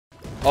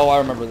Oh, I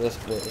remember this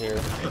bit here.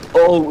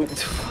 Oh,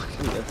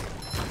 fucking.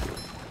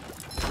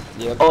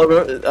 Yep.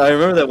 Oh, I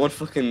remember that one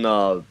fucking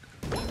part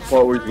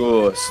where you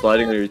go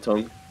sliding on your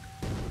tongue.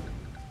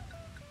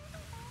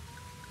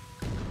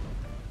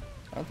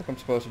 I don't think I'm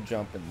supposed to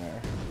jump in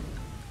there.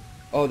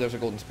 Oh, there's a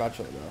golden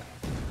spatula though.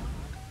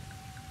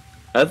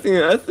 I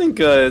think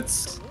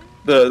it's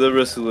the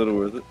risk is a little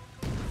worth it.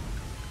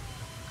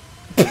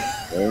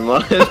 Never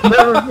mind.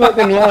 Never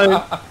fucking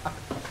mind.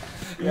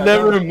 Yeah,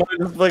 Never mind.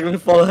 Just fucking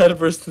fall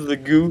headfirst to the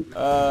goo.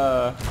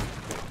 I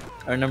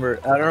remember.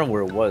 I don't know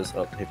where it was.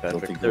 Oh, hey I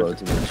don't Patrick. think about it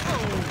too much.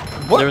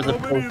 What? There was a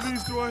How many of post.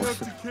 these do I have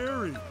to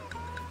carry?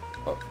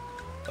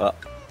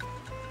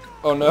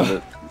 Oh no.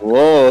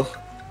 Whoa.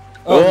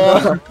 Oh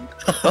Whoa. no.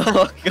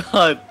 Oh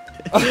god.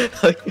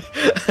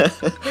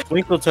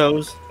 Twinkle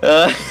toes.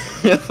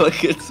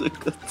 Fucking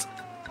twinkle toes.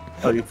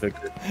 Oh, you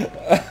fixed it.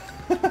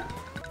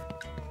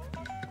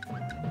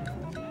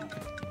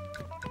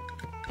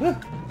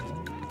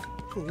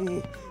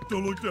 Oh,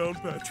 don't look down,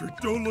 Patrick.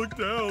 Don't look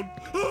down.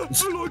 Ah,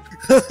 look.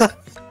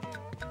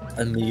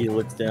 And Mia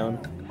looks down.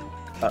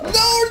 No,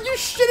 are you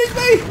shitting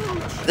me?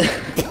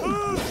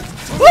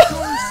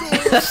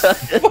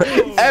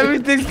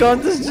 Everything's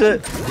gone to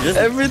shit.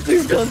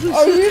 Everything's gone to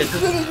Are shit. you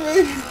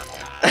shitting me?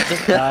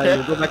 Just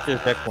we'll go back to the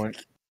checkpoint.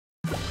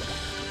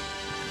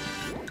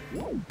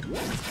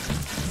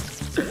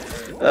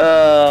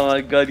 Oh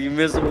my god, you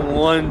missed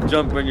one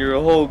jump and your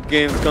whole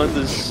game's gone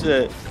to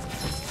shit.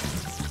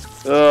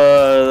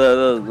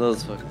 That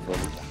was fucking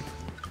funny.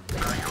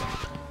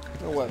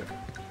 No way.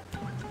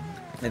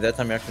 Hey, that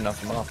time you actually knocked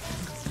him off.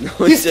 No,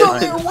 He's still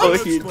there, No, what?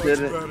 he Much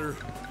didn't. better.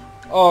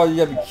 Oh,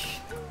 you gotta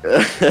be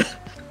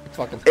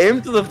fucking.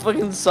 Aim to the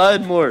fucking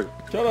side more.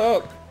 Shut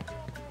up.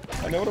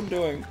 I know what I'm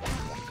doing.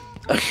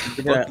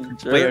 Fucking Wait,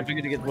 jerk. aren't you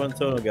gonna get one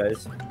total,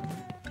 guys?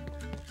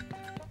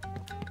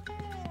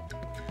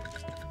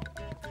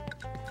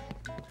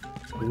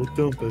 Look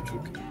down,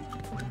 Patrick.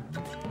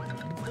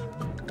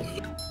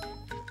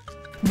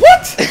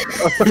 What?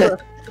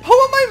 How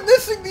am I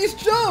missing these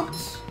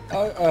jumps?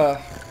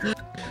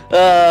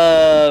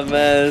 Ah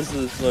man, this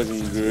is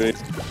fucking great.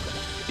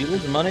 Do you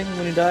lose money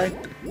when you die?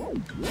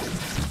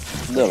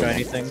 No. Try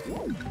anything?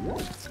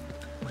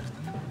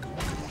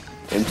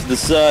 Aim to the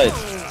side. I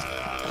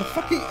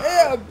fucking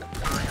am.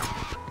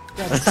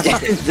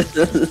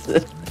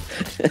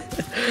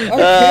 I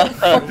can't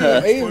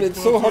fucking aim.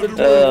 It's so hard to do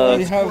when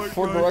you have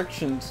 4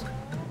 directions.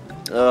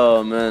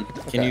 Oh man.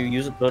 Can you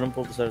use a totem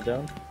pole to set it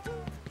down?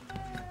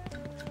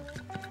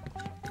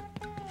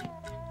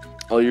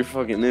 Oh, you're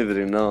fucking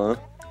innovating now,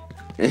 huh?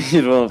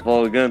 You don't want to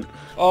fall again.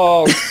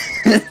 Oh.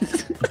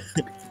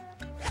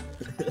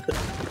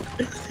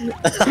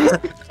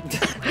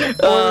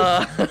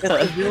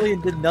 I really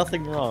did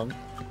nothing wrong.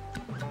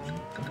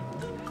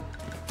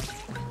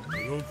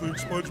 I don't think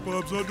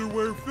SpongeBob's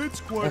underwear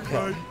fits quite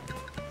Okay. right.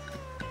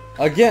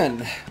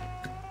 Again.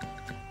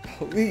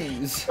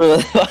 Please. For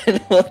the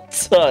final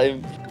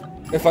time.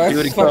 If I You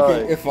would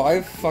fucking cry. if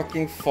I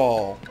fucking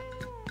fall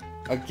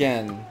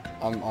again,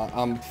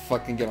 I'm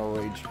fucking gonna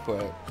rage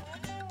quit.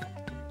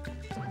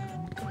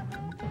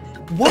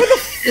 Why the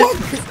fuck?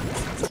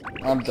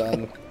 I'm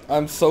done.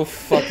 I'm so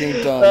fucking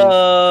done.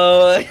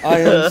 Oh, I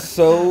am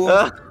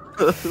so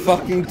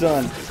fucking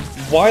done.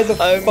 Why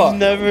the I've fuck?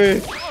 never.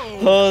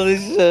 Holy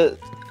shit.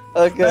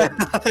 Okay.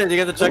 You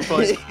get the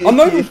checkpoint. I'm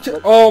not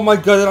even. Oh my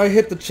god! Did I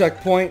hit the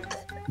checkpoint?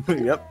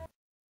 Yep.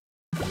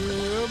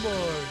 Where am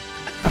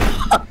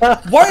I?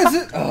 Why is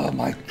it? Oh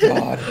my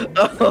god!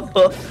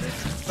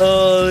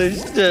 Holy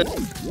shit. So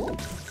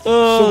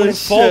Holy when it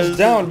falls shit,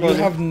 down, this you is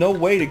have no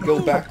way to go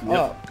back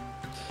up.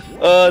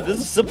 funny. This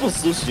is a simple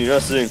solution, you're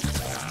not seeing.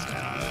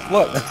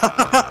 What?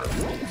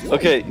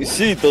 Okay, you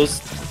see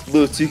those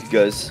little tiki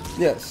guys?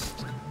 Yes.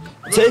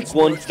 Take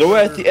one, throw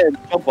it at the end,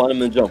 jump on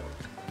him and jump.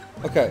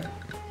 Okay.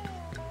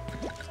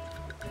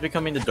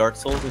 Becoming the Dark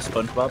Souls with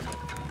SpongeBob.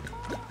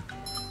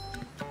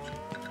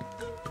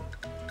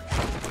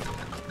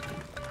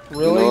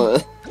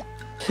 Really?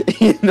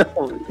 You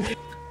know.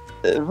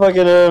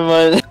 Fucking never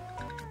mind.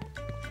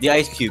 The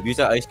ice cube. Use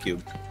that ice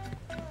cube.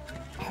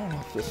 I don't know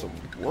if this will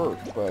work,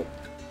 but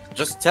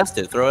Just test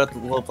it. Throw it at the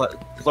little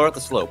throw it at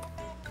the slope.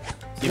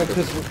 See no, if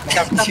it-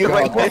 because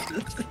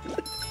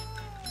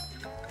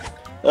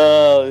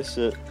Oh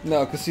shit.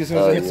 no, because as soon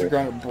as it hits yeah. the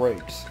ground, it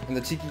breaks, and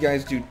the tiki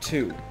guys do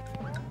too.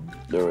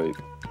 They're right.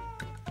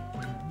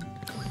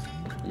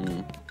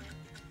 Mm.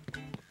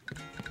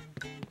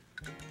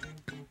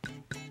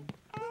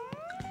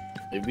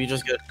 Maybe we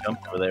just get a jump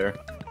over there.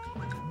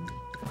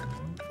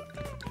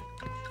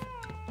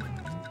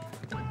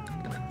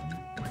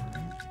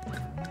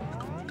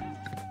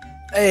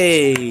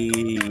 Hey!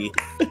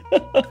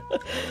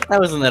 That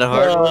wasn't that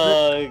hard, was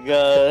Oh my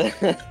god.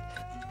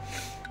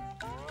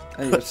 I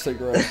need a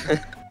cigarette.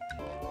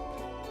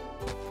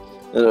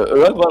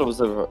 Rock bottom was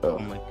never hard. Oh Oh.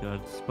 my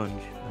god,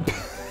 sponge.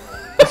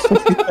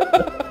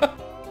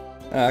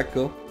 Ah,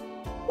 cool.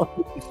 it?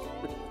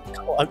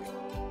 Come on.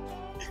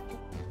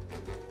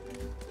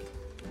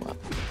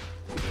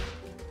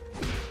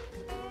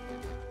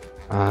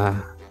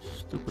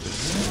 Stupid.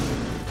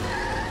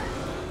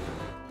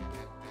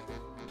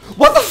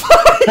 What the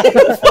fuck?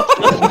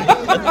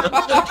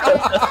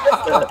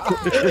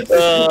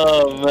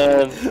 Oh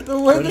man. The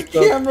way the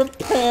camera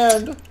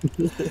panned,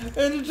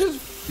 and it just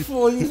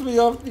flings me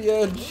off the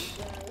edge.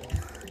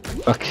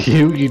 Fuck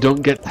you, you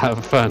don't get to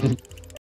have fun.